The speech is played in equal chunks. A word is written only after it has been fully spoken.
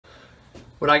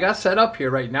What I got set up here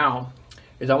right now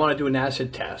is I want to do an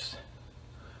acid test.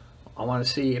 I want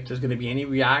to see if there's going to be any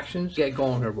reactions. Get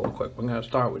going here real quick. We're going to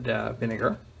start with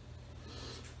vinegar.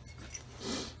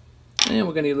 And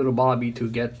we're going to need a little bobby to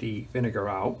get the vinegar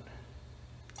out.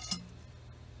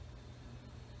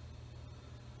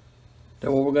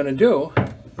 Then what we're going to do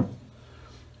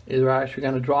is we're actually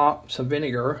going to drop some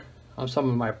vinegar on some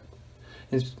of my,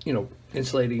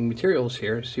 insulating materials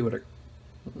here to see what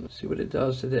it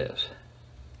does to this.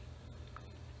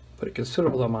 Put a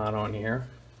considerable amount on here.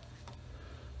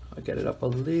 I'll get it up a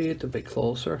little bit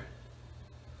closer.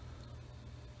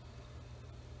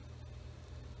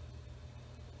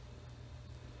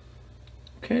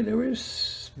 Okay, there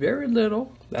is very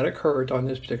little that occurred on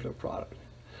this particular product.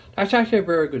 That's actually a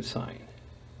very good sign.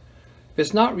 If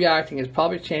it's not reacting, it's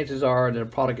probably chances are that the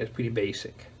product is pretty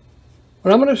basic.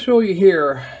 What I'm going to show you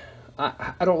here,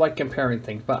 I don't like comparing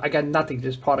things, but I got nothing.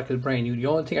 This product is brand new. The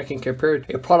only thing I can compare it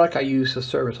to a product I used to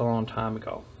service a long time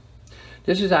ago.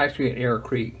 This is actually an Air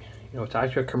Creek. It's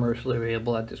actually commercially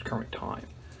available at this current time.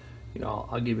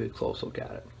 I'll give you a close look at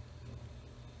it.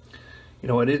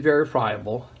 It is very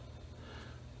friable,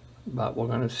 but we're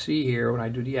going to see here when I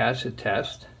do the acid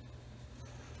test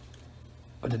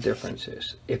what the difference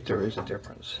is, if there is a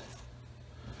difference.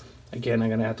 Again, I'm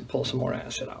going to have to pull some more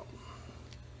acid out.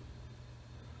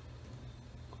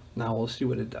 Now we'll see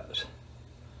what it does.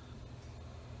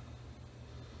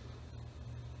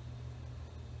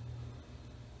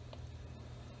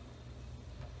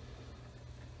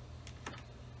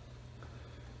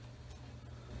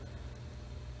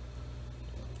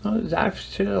 Well, there's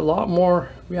actually a lot more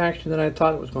reaction than I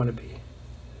thought it was going to be.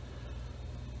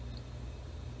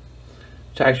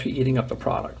 It's actually eating up the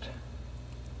product.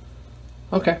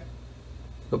 Okay,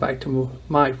 go back to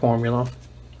my formula.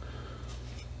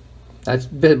 That's,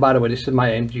 by the way, this is my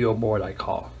MGO board I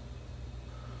call.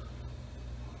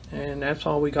 And that's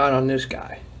all we got on this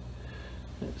guy.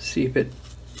 Let's see if it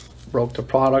broke the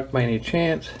product by any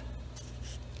chance.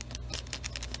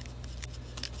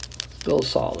 Still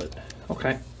solid.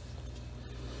 Okay.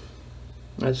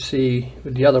 Let's see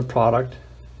with the other product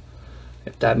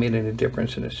if that made any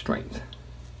difference in its strength.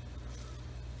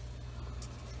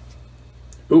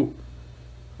 Ooh,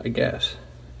 I guess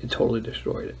it totally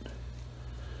destroyed it.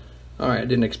 Alright, I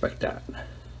didn't expect that.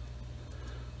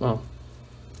 Well,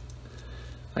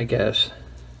 I guess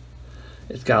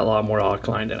it's got a lot more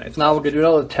alkaline in it. Now we're going to do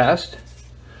another test.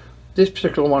 This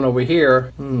particular one over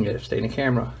here, gotta stay in the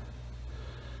camera,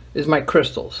 is my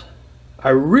crystals. I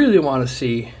really want to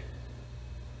see,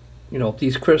 if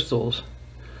these crystals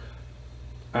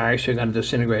are actually going to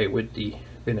disintegrate with the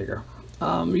vinegar.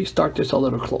 Let me start this a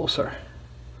little closer.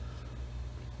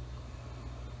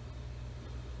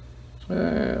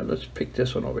 Let's pick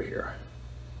this one over here.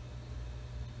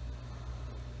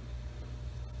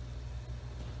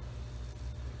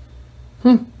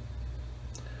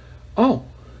 Oh,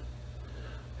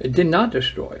 it did not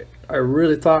destroy it. I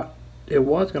really thought it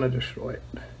was going to destroy it.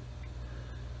 All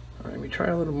right, let me try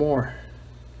a little more.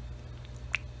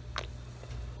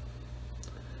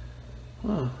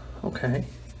 Oh, okay.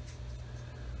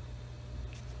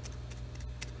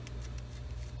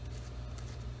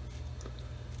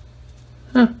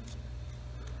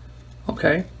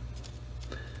 Okay,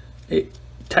 it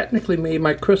technically made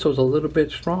my crystals a little bit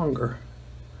stronger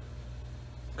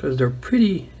because they're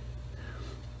pretty,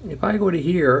 if I go to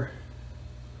here,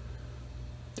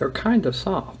 they're kind of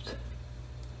soft.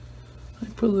 I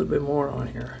put a little bit more on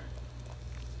here.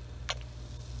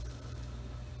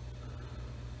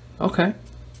 Okay,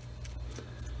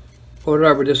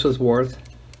 whatever this was worth.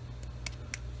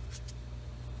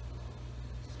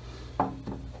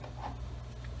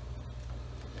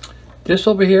 This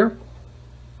over here,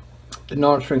 the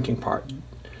non-shrinking part.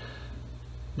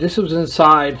 This was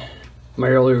inside my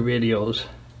earlier videos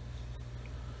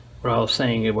where I was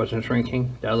saying it wasn't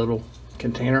shrinking, that little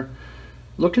container.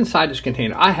 Look inside this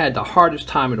container. I had the hardest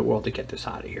time in the world to get this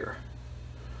out of here.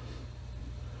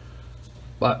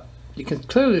 But you can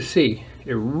clearly see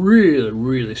it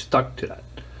really stuck to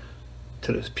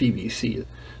this PVC.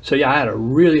 So yeah, I had a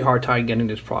really hard time getting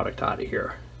this product out of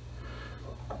here.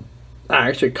 I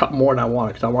actually cut more than I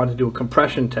wanted because I wanted to do a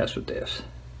compression test with this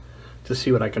to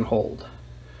see what I can hold.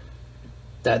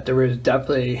 That there is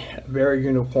definitely a very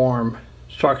uniform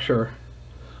structure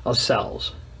of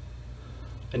cells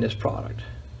in this product.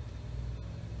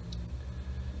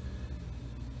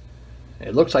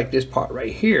 It looks like this part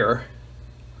right here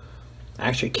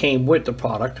actually came with the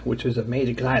product, which is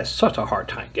amazing because I had such a hard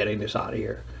time getting this out of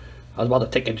here. I was about to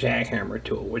take a jackhammer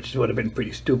to it, which would have been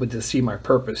pretty stupid to see my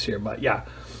purpose here, but yeah.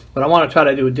 What I want to try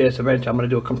to do with this, eventually I'm going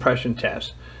to do a compression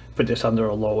test put this under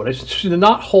a load. It should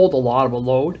not hold a lot of a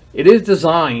load. It is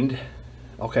designed,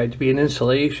 okay, to be an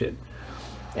insulation.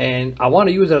 And I want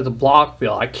to use it as a block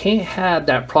fill. I can't have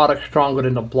that product stronger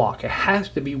than the block. It has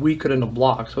to be weaker than the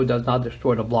block so it does not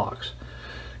destroy the blocks.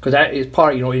 Because that is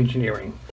part of, engineering.